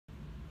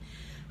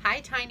Hi,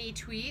 Tiny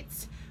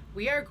Tweets.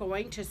 We are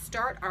going to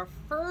start our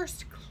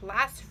first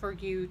class for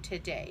you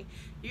today.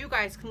 You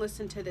guys can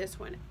listen to this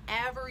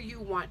whenever you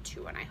want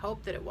to, and I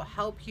hope that it will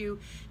help you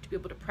to be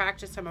able to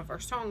practice some of our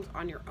songs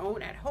on your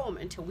own at home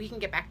until we can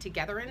get back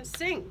together and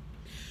sing.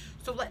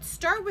 So let's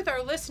start with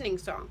our listening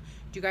song.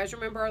 Do you guys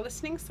remember our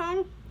listening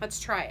song? Let's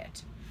try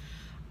it.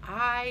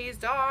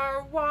 Eyes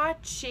are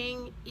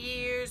watching,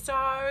 ears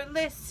are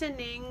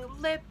listening,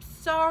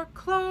 lips are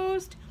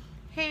closed,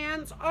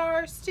 hands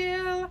are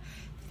still,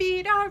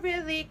 feet are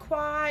really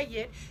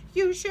quiet.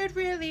 You should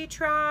really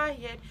try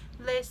it.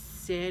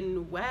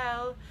 Listen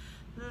well,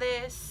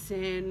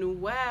 listen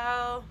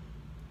well.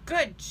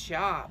 Good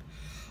job.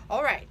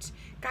 All right,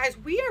 guys,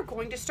 we are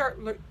going to start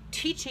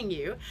teaching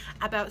you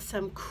about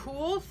some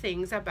cool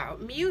things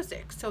about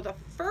music. So the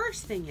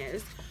first thing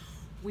is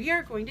we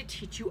are going to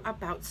teach you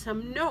about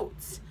some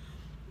notes.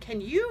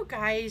 Can you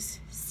guys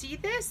see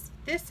this?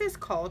 This is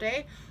called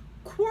a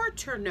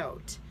quarter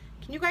note.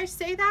 Can you guys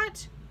say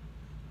that?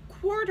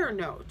 Quarter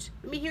note.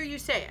 Let me hear you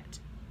say it.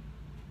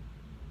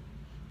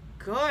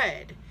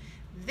 Good.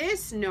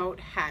 This note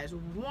has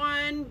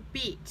one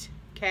beat,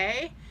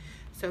 okay?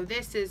 So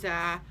this is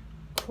a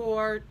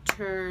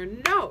quarter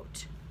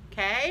note,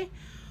 okay?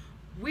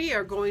 We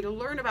are going to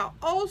learn about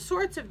all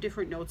sorts of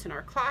different notes in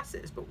our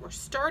classes, but we're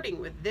starting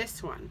with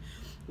this one.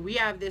 We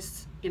have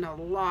this in a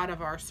lot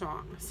of our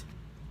songs.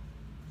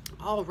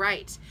 All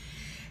right,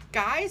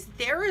 guys,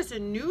 there is a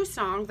new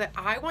song that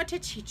I want to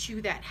teach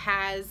you that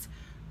has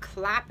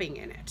clapping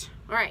in it.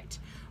 All right,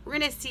 we're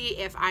gonna see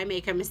if I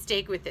make a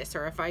mistake with this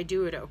or if I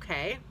do it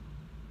okay.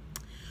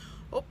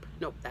 Oh,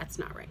 nope, that's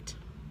not right.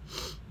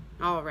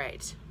 All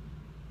right.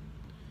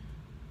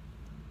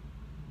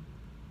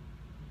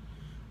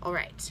 All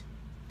right.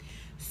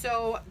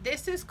 So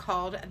this is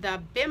called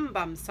the Bim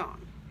Bum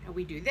song. And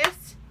we do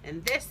this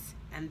and this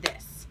and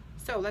this.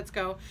 So let's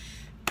go.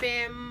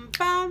 Bim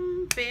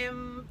bum,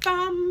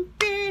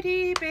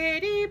 biddy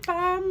biddy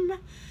bum.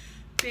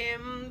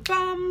 Bim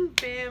bum,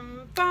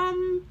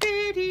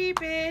 biddy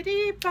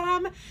biddy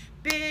bum.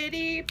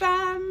 Biddy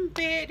bum,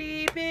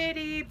 biddy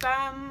biddy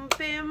bum.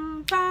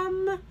 Bim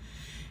bum.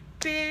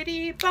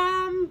 Biddy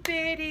bum,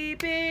 biddy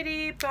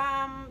biddy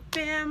bum.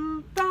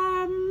 Bim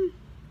bum.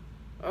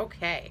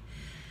 Okay.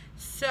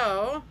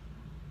 So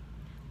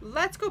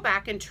let's go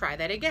back and try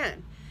that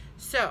again.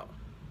 So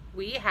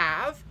we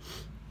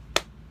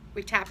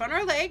tap on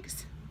our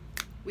legs,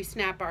 we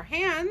snap our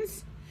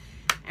hands,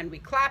 and we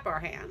clap our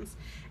hands.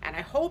 And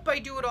I hope I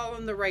do it all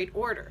in the right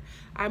order.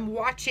 I'm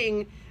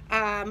watching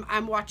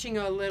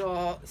a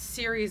little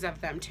series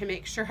of them to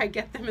make sure I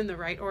get them in the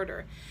right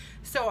order.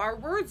 So our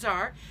words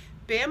are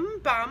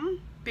bim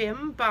bum,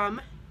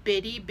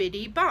 biddy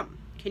biddy bum.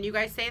 Can you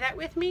guys say that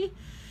with me?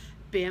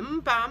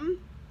 Bim bum,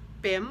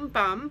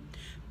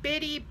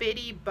 biddy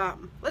biddy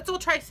bum. Let's all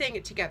try saying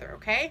it together,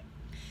 okay?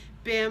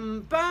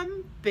 Bim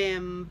bum,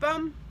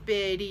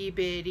 biddy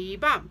biddy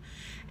bum.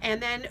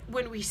 And then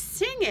when we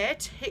sing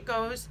it, it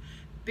goes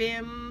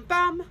bim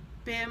bum,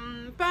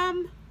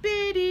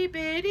 biddy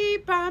biddy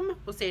bum.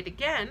 We'll say it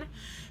again.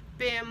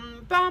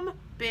 Bim bum,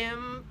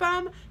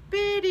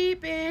 biddy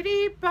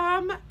biddy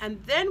bum.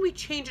 And then we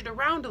change it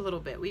around a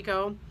little bit. We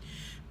go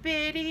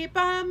biddy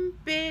bum,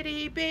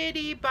 biddy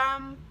biddy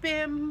bum,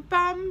 bim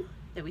bum.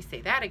 Then we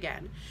say that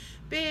again.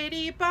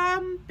 Biddy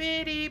bum,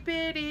 biddy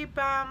biddy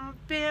bum,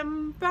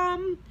 bim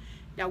bum.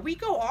 Now we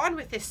go on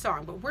with this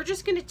song, but we're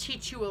just going to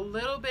teach you a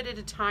little bit at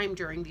a time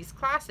during these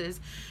classes,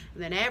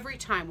 and then every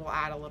time we'll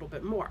add a little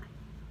bit more.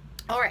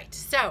 All right,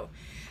 so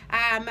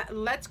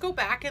let's go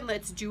back and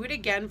let's do it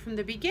again from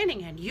the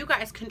beginning, and you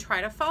guys can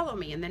try to follow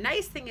me. And the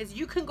nice thing is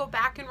you can go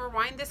back and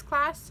rewind this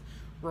class,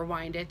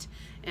 rewind it.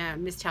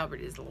 Miss Talbot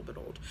is a little bit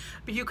old,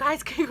 but you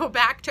guys can go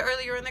back to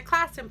earlier in the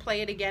class and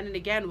play it again and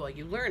again while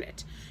you learn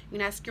it. You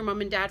can ask your mom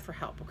and dad for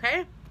help,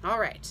 okay? All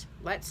right,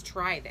 let's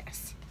try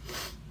this.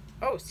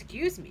 Oh,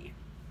 excuse me.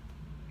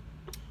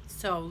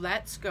 So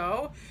let's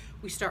go.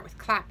 We start with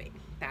clapping.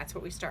 That's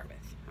what we start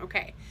with.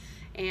 Okay,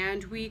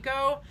 and we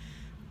go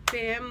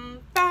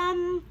bim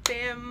bum,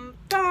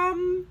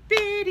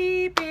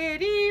 biddy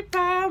biddy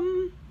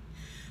bum.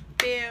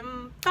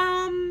 Bim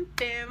bum,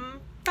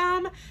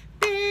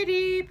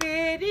 biddy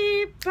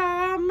biddy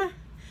bum.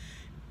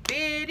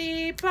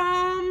 Biddy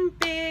bum,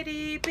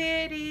 biddy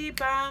biddy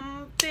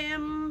bum.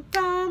 Bim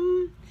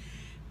bum.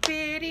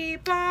 Biddy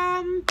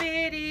bum,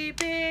 biddy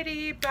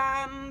biddy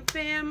bum.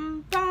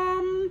 Bim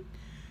bum.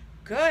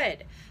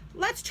 Good.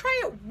 Let's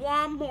try it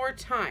one more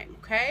time,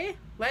 okay?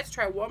 Let's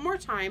try one more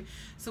time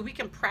so we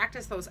can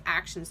practice those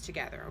actions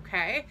together,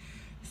 okay?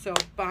 So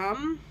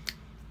bum,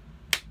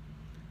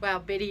 well,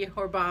 biddy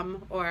or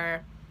bum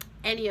or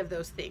any of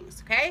those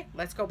things, okay?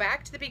 Let's go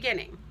back to the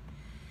beginning.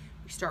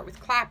 We start with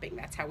clapping.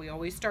 That's how we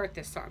always start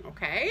this song,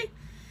 okay?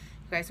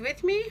 You guys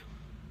with me?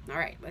 All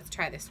right, let's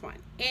try this one.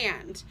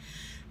 And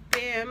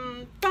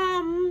bim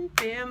bum,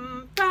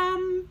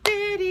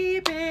 biddy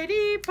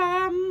biddy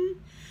bum.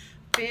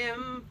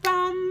 Bim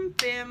bum,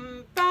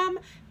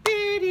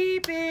 biddy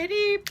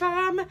biddy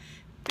bum.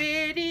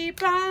 Biddy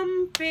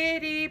bum,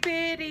 biddy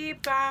biddy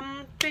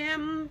bum,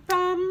 bim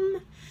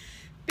bum.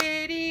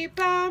 Biddy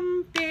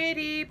bum,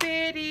 biddy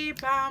biddy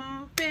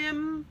bum,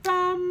 bim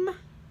bum.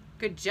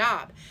 Good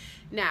job.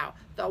 Now,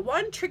 the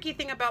one tricky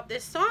thing about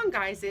this song,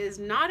 guys, is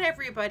not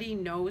everybody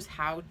knows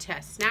how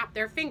to snap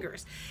their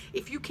fingers.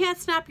 If you can't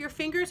snap your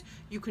fingers,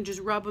 you can just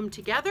rub them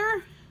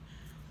together,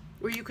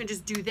 or you can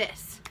just do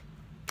this,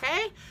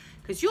 okay?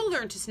 Because you'll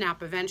learn to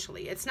snap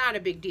eventually. It's not a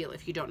big deal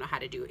if you don't know how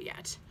to do it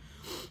yet.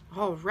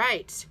 All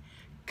right,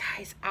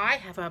 guys, I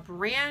have a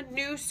brand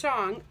new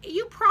song.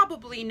 You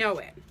probably know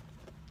it.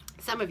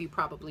 Some of you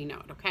probably know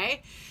it,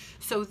 okay?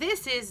 So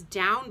this is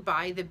Down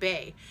by the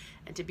Bay.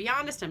 And to be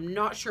honest, I'm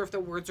not sure if the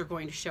words are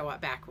going to show up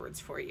backwards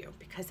for you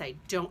because I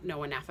don't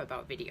know enough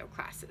about video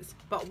classes.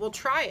 But we'll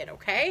try it,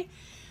 okay?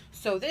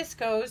 So this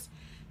goes,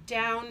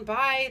 down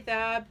by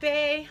the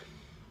bay,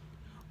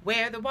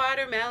 where the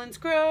watermelons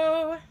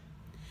grow,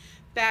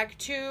 back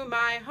to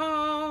my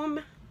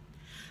home,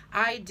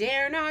 I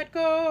dare not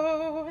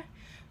go,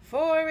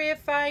 for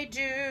if I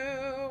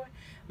do,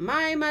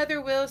 my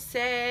mother will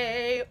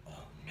say,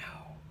 oh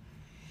no.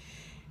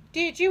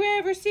 Did you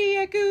ever see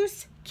a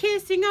goose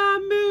kissing a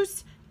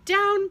moose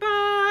down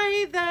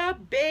by the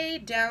bay,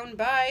 down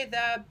by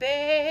the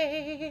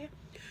bay,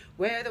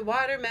 where the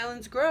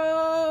watermelons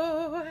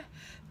grow,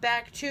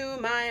 back to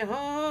my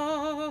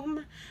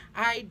home,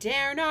 I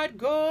dare not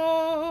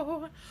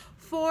go,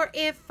 for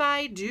if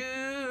I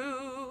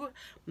do,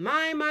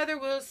 my mother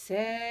will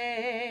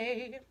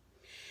say.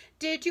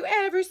 Did you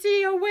ever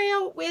see a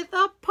whale with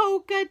a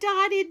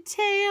polka-dotted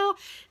tail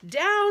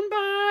down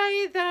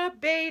by the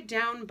bay,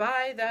 down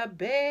by the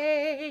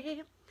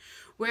bay,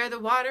 where the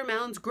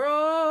watermelons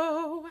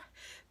grow,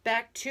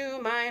 back to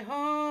my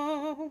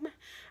home,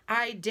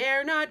 I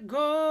dare not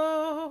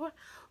go,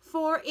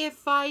 for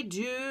if I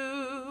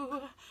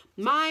do,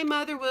 my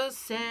mother will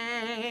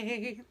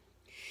say.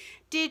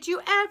 Did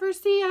you ever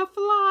see a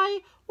fly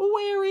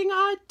wearing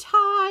a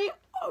tie?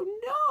 Oh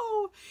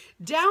no!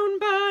 Down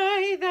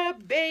by the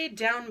bay,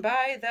 down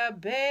by the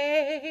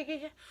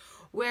bay,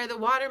 where the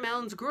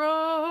watermelons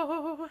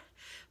grow,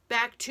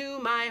 back to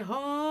my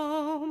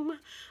home,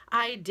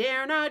 I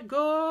dare not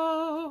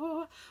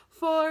go,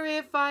 for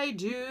if I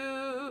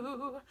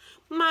do,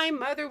 my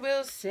mother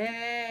will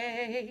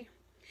say.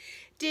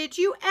 Did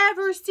you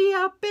ever see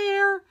a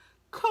bear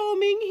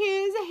combing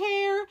his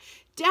hair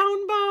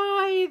down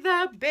by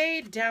the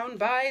bay, down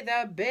by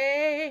the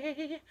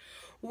bay,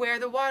 where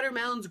the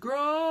watermelons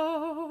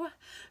grow,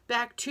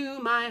 back to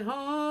my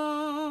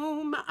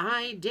home,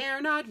 I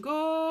dare not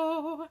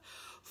go,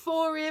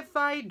 for if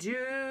I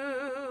do,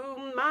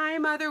 my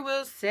mother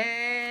will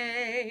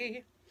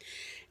say.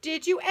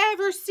 Did you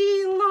ever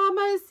see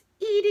llamas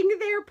eating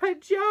their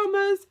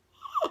pajamas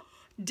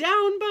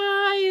down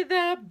by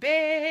the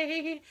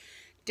bay,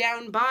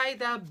 down by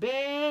the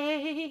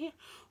bay,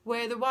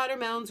 where the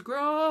watermelons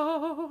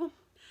grow,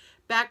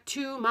 back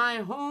to my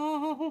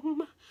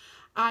home,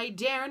 I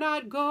dare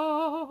not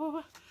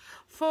go,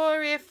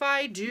 for if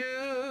I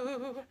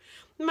do,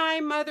 my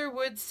mother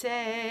would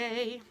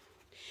say.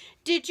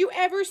 Did you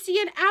ever see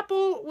an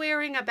apple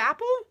wearing a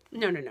bapple?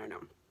 No.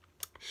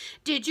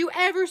 Did you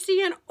ever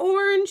see an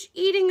orange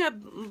eating a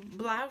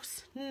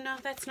blouse? No,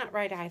 that's not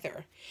right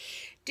either.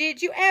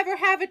 Did you ever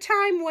have a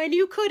time when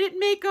you couldn't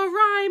make a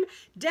rhyme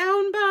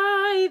down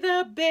by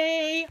the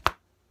bay?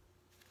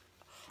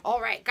 All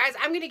right, guys,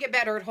 I'm going to get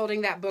better at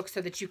holding that book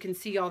so that you can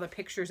see all the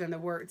pictures and the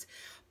words.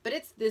 But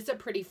this is a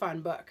pretty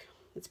fun book.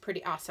 It's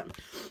pretty awesome.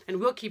 And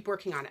we'll keep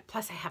working on it.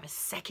 Plus, I have a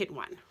second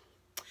one.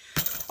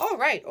 All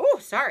right. Oh,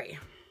 sorry.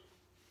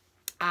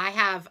 I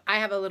have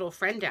a little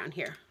friend down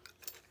here.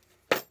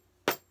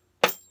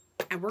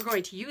 And we're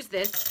going to use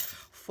this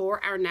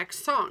for our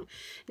next song.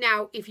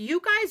 Now, if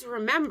you guys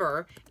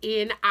remember,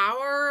 in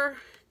our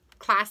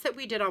class that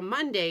we did on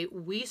Monday,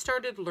 we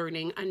started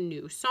learning a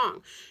new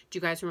song. Do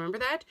you guys remember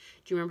that?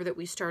 Do you remember that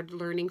we started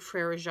learning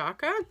Frère,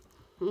 Jacques?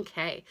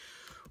 Okay.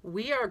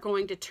 We are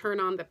going to turn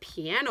on the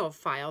piano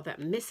file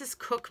that Mrs.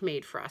 Cook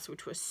made for us,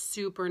 which was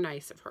super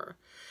nice of her.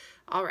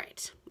 All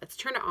right, let's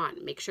turn it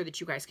on. Make sure that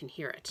you guys can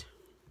hear it.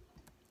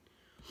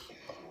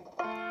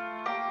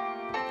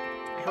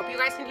 I hope you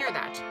guys can hear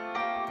that.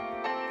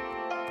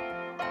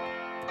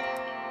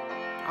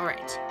 All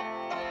right.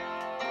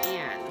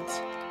 And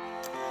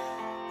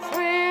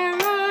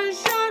Frère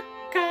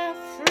Jacques,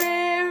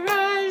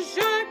 Frère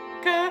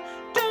Jacques,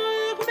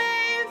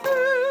 dormez-vous,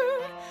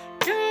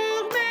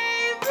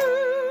 dormez-vous,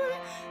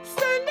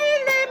 sonnez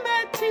les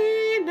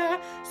matines,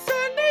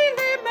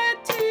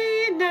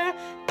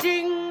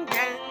 ding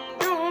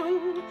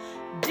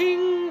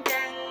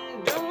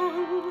dang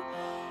dong,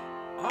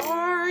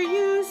 are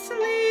you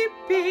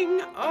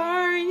sleeping,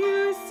 are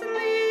you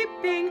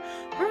sleeping,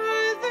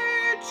 brother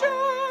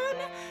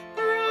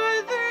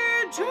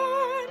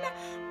John,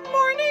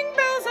 morning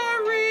bells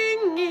are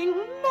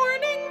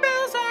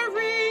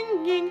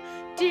ringing,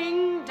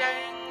 ding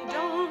dang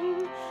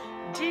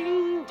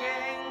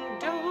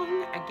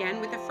dong, again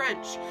with the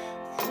French.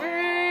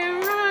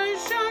 Frère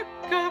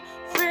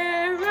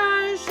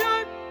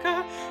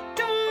Jacques,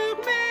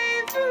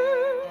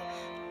 dormez-vous,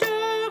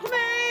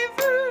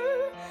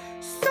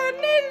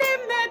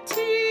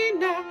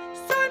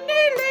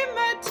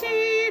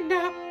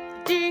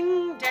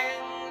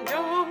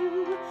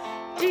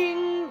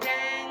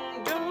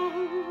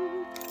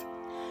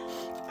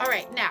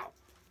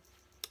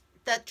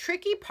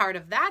 tricky part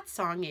of that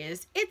song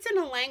is it's in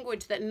a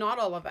language that not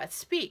all of us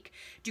speak.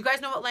 Do you guys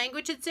know what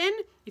language it's in?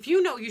 If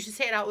you know, you should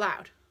say it out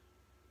loud.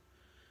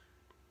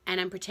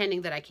 And I'm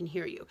pretending that I can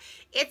hear you.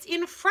 It's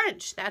in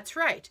French, that's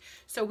right.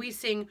 So we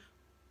sing,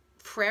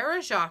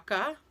 Frère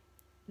Jacques,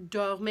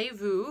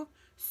 dormez-vous,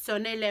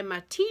 sonnez le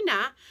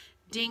matin,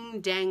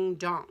 ding dang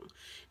dong.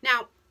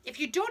 Now, if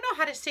you don't know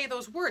how to say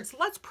those words,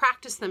 let's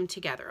practice them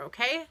together,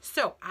 okay?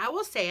 So I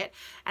will say it,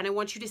 and I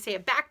want you to say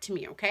it back to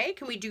me, okay?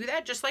 Can we do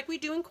that just like we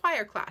do in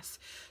choir class?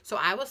 So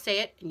I will say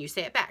it, and you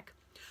say it back.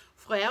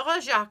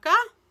 Frère Jacques,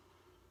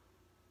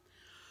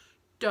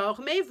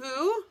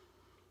 dormez-vous,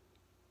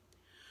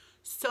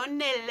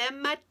 sonnez le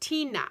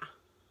matin,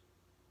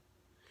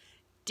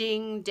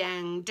 ding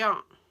dang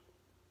dong.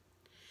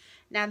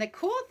 Now, the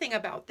cool thing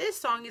about this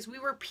song is we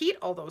repeat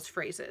all those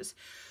phrases.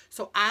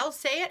 So I'll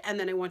say it, and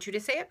then I want you to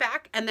say it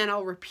back, and then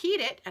I'll repeat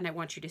it, and I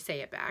want you to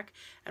say it back,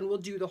 and we'll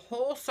do the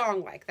whole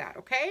song like that,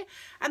 okay?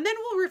 And then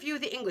we'll review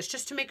the English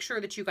just to make sure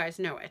that you guys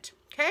know it,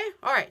 okay?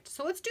 All right,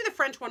 so let's do the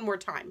French one more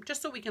time,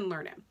 just so we can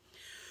learn it.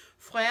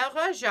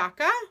 Frère Jacques,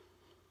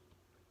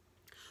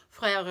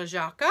 Frère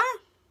Jacques,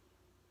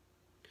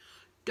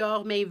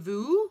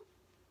 dormez-vous,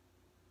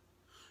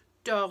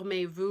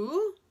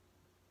 dormez-vous,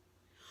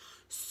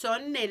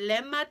 sonnez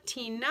le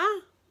matin,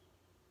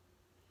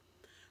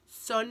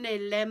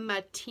 sonnez le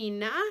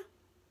matin,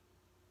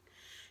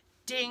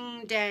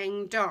 ding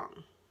dang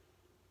dong,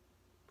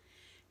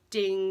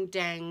 ding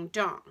dang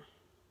dong.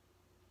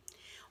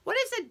 What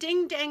is a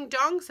ding dang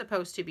dong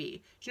supposed to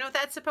be? Do you know what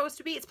that's supposed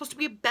to be? It's supposed to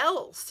be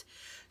bells.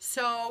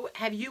 So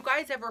have you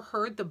guys ever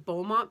heard the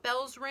Beaumont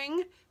bells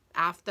ring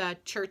off the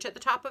church at the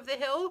top of the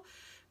hill?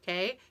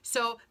 Okay,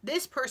 so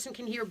this person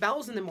can hear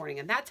bells in the morning,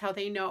 and that's how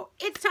they know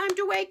it's time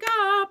to wake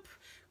up.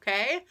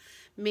 Okay,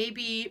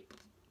 maybe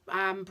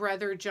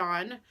Brother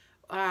John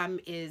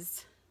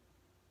is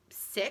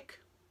sick,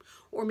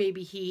 or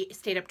maybe he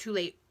stayed up too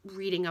late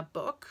reading a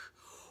book,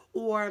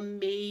 or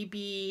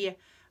maybe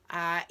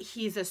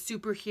he's a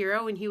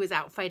superhero and he was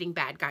out fighting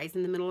bad guys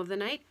in the middle of the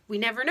night. We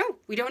never know.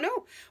 We don't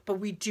know, but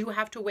we do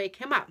have to wake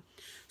him up.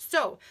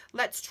 So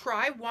let's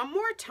try one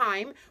more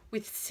time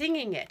with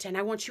singing it, and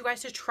I want you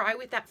guys to try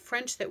with that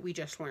French that we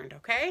just learned,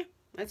 okay?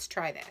 Let's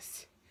try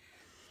this.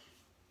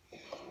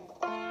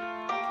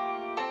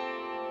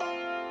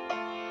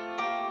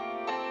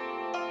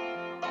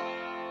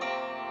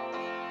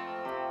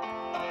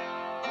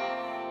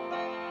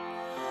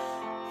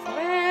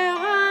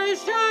 Frère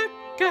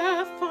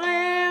Jacques,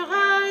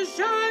 Frère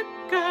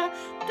Jacques,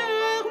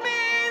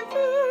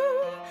 dormez-vous,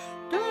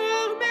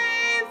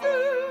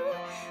 dormez-vous,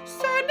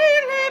 sonnez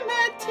le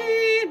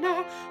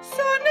matin,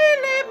 sonnez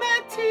le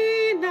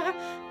matin,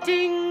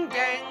 ding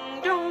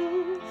dang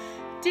dong,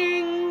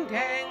 ding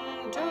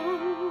dang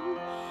dong.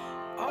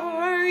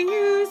 Are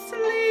you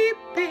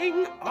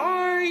sleeping?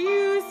 Are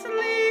you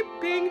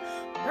sleeping,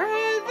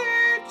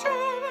 Brother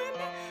John,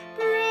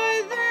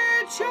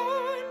 Brother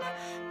John?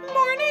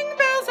 Morning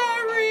bells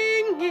are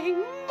ringing,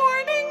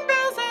 morning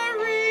bells are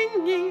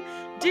ringing,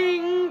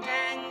 ding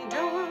dang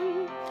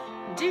dong,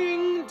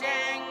 ding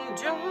dang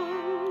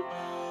dong.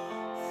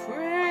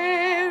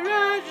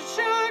 Frère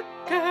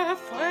Jacques,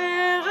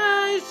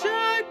 Frère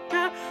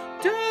Jacques,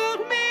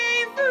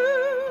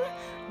 dormez-vous,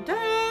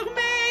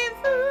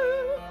 dormez-vous,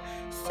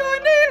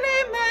 sonnez le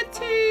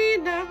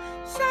matin,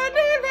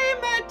 sonnez le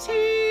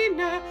matin,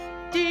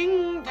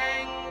 ding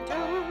dang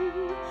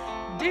dong,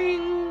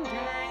 ding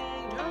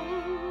dang dong.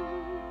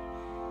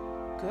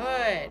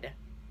 Good.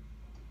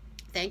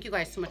 Thank you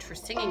guys so much for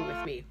singing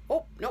with me.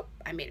 Oh, nope,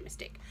 I made a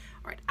mistake.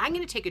 All right, I'm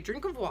going to take a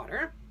drink of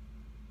water.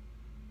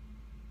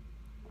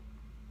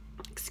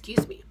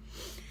 Excuse me.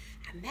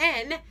 And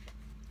then,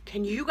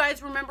 can you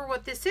guys remember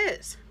what this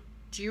is?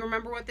 Do you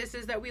remember what this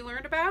is that we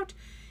learned about?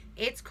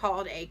 It's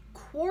called a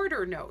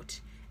quarter note.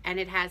 And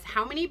it has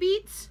how many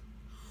beats?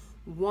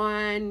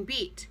 One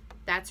beat.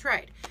 That's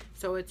right.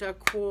 So it's a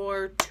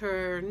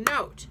quarter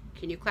note.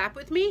 Can you clap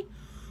with me?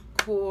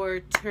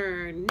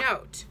 Quarter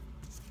note.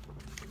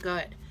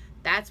 Good.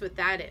 That's what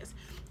that is.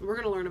 We're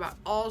going to learn about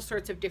all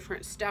sorts of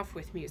different stuff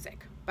with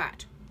music.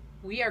 But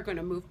we are going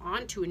to move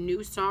on to a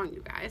new song,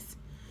 you guys.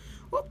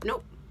 Whoop,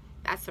 nope.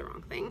 That's the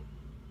wrong thing.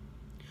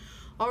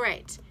 All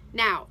right.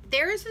 Now,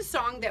 there is a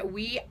song that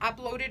we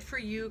uploaded for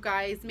you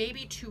guys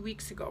maybe 2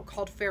 weeks ago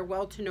called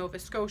Farewell to Nova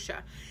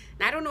Scotia.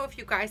 And I don't know if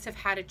you guys have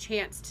had a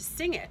chance to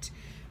sing it,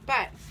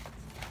 but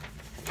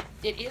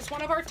it is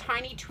one of our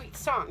tiny tweet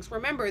songs.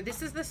 Remember,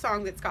 this is the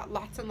song that's got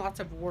lots and lots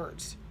of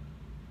words.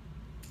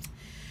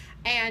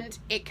 And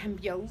it can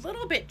be a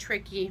little bit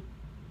tricky,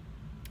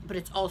 but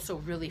it's also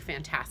really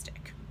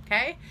fantastic,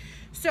 okay?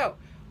 So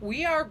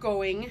we are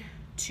going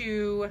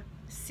to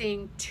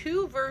sing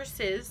 2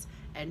 verses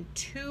and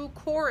 2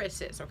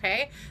 choruses,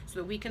 okay? So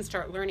that we can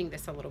start learning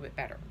this a little bit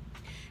better.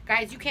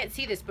 Guys, you can't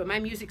see this, but my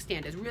music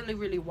stand is really,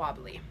 really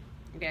wobbly.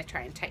 I'm gonna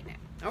try and tighten it.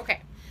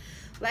 Okay,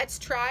 let's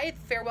try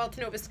Farewell to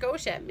Nova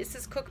Scotia.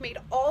 Mrs. Cook made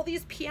all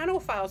these piano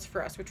files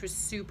for us, which was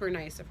super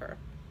nice of her.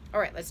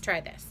 All right, let's try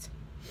this.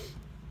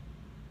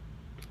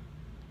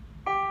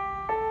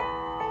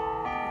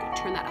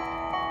 Turn that up.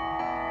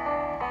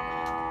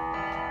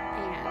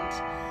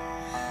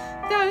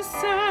 The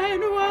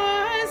sun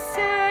was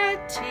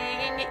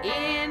setting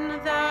in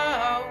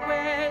the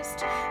west.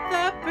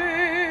 The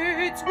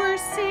birds were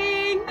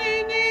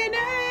singing in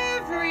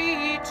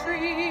every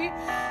tree.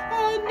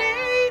 All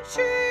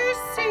nature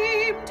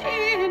seemed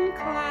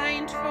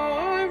inclined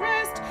for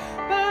rest,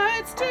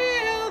 but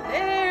still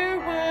there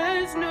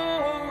was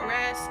no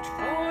rest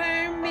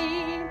for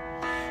me.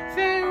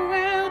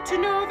 Farewell to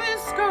Nova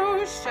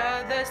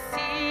Scotia, the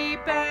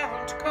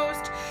sea-bound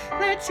coast.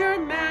 Let your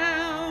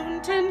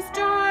mountains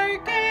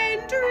dark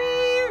and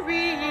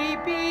dreary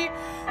be,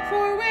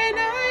 for when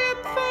I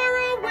am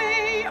far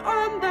away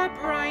on the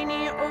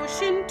briny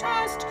ocean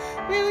tossed,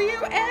 will you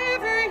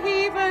ever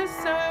heave a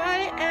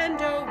sigh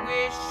and a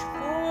wish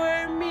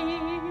for me?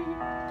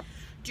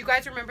 Do you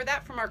guys remember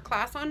that from our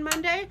class on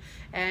Monday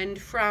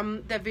and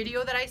from the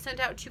video that I sent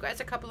out to you guys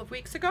a couple of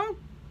weeks ago?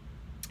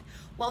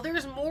 Well,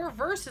 there's more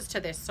verses to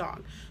this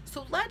song,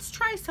 so let's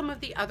try some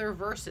of the other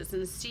verses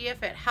and see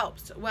if it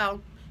helps.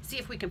 Well, see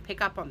if we can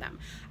pick up on them.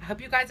 I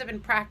hope you guys have been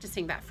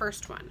practicing that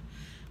first one.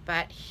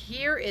 But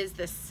here is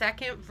the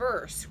second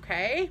verse,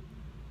 okay?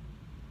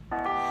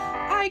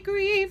 I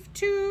grieve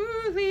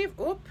to leave.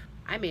 Oop,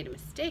 I made a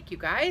mistake, you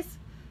guys.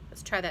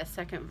 Let's try that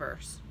second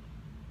verse.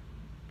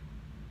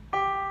 All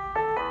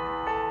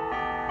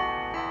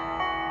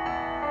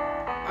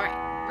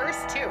right,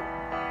 verse 2.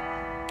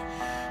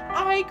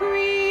 I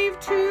grieve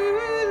to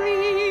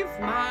leave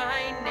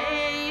my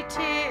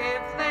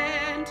native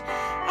land.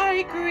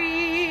 I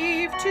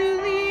grieve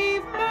to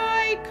leave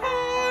my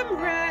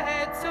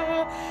comrades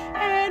all,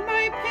 and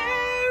my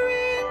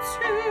parents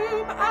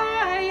whom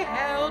I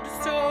held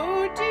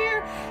so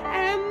dear,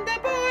 and the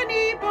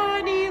bonny,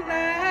 bonny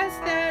lass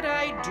that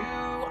I do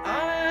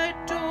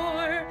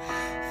adore.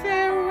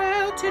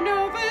 Farewell to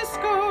Nova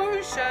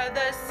Scotia,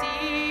 the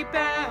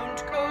sea-bound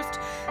coast.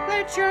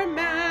 Let your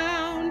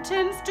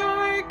mountains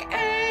dark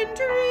and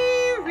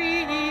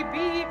dreary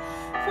be,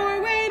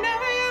 for when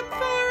I am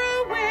far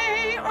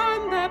away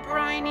on the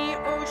briny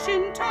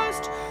ocean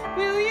tossed,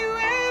 will you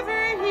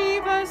ever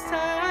heave a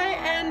sigh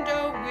and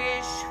a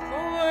wish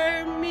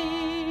for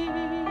me?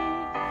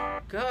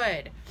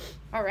 Good.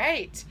 All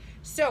right.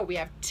 So we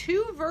have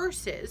 2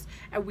 verses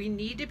and we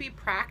need to be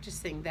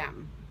practicing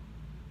them.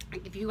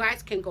 If you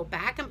guys can go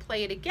back and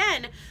play it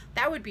again,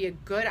 that would be a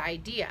good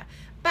idea.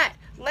 But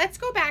let's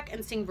go back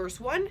and sing verse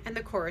 1 and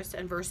the chorus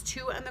and verse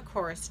 2 and the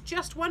chorus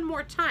just one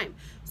more time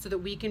so that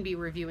we can be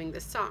reviewing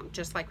this song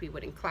just like we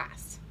would in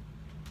class.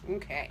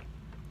 Okay.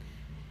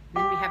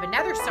 Then we have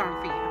another song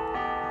for you.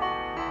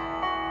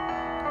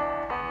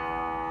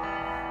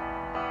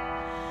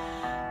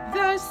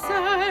 The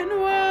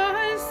sun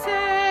was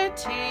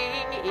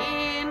setting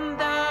in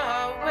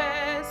the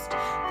west.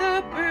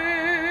 The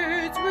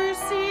birds were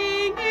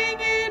singing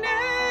in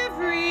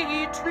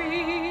every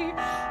tree.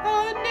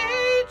 All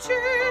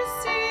nature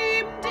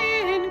seemed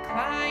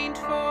inclined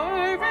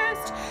for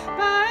rest,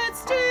 but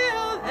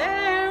still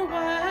there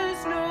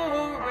was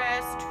no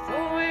rest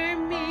for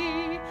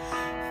me.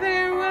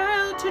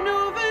 Farewell to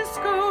Nova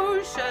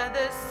Scotia,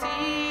 the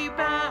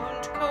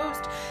sea-bound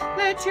coast.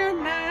 Let your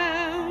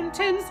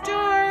mountains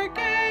dark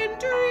and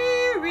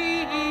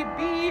dreary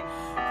be,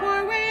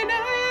 for when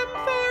I am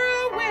far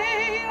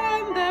away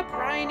on the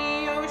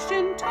briny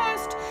ocean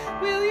tossed,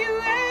 will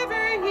you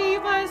ever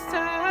heave a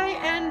sigh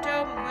and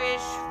a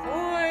wish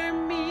for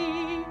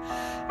me?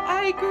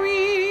 I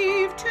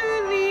grieve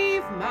to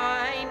leave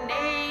my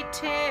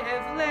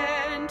native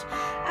land.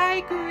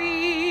 I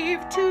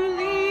grieve to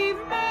leave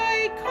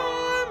my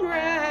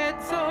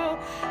comrades all,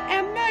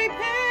 and my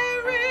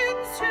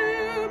parents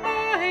whom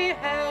I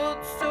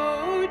held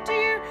so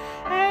dear,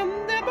 and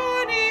the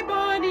bonny,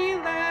 bonny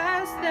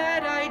lass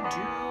that I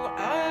do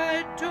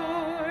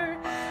adore.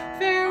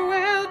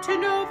 Farewell to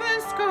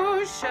Nova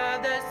Scotia,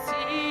 the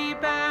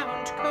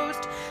sea-bound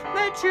coast.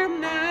 Let your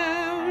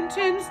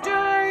mountains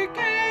dark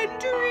and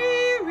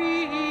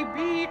dreary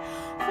be,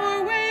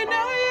 for when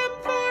I am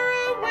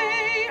far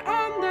away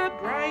on the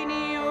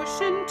briny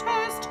ocean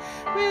tossed,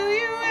 will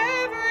you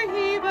ever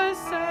heave a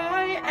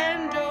sigh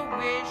and a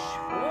wish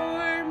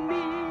for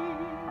me?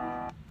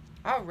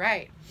 All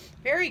right,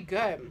 very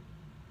good.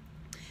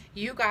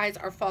 You guys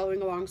are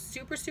following along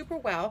super, super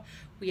well.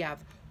 We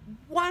have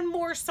one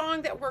more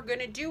song that we're going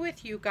to do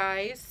with you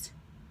guys.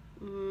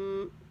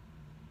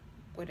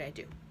 What did I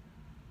do?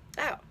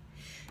 Oh,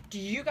 do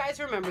you guys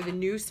remember the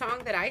new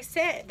song that I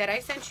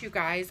sent you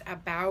guys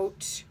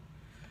about?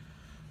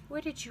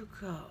 Where did you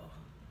go?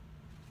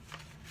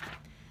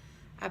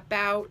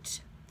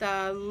 About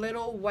the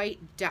little white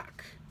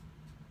duck.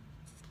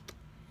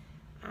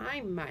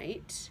 I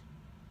might.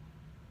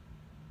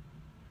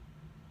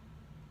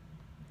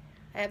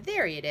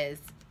 There it is.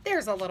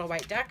 There's a little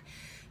white duck.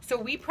 So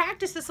we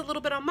practiced this a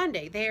little bit on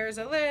Monday. There's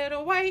a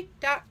little white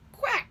duck,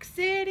 quack,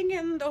 sitting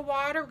in the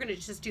water. We're going to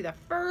just do the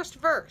first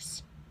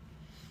verse.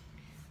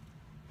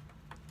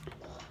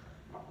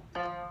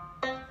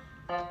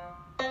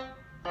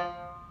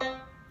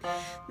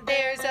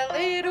 There's a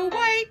little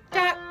white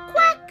duck,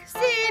 quack,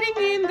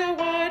 sitting in the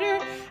water.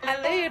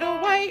 A little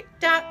white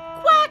duck,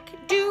 quack,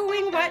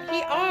 doing what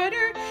he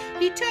oughter.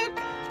 He took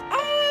a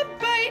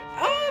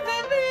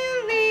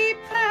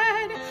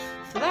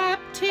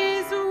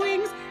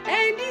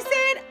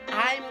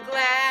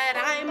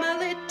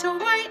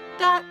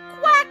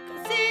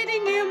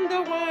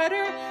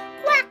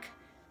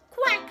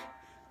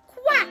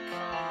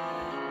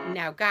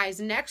Now, guys,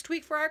 next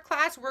week for our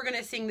class, we're going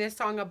to sing this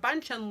song a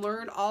bunch and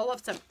learn all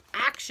of some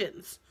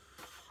actions.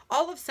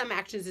 All of some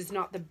actions is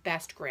not the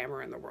best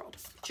grammar in the world.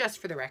 Just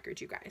for the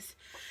record, you guys.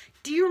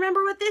 Do you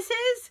remember what this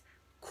is?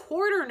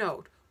 Quarter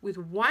note with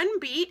one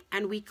beat,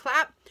 and we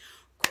clap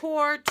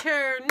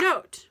quarter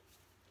note.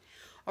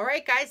 All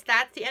right, guys,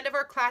 that's the end of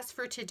our class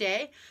for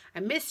today.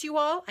 I miss you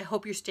all. I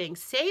hope you're staying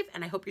safe,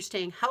 and I hope you're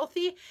staying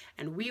healthy,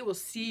 and we will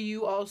see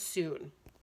you all soon.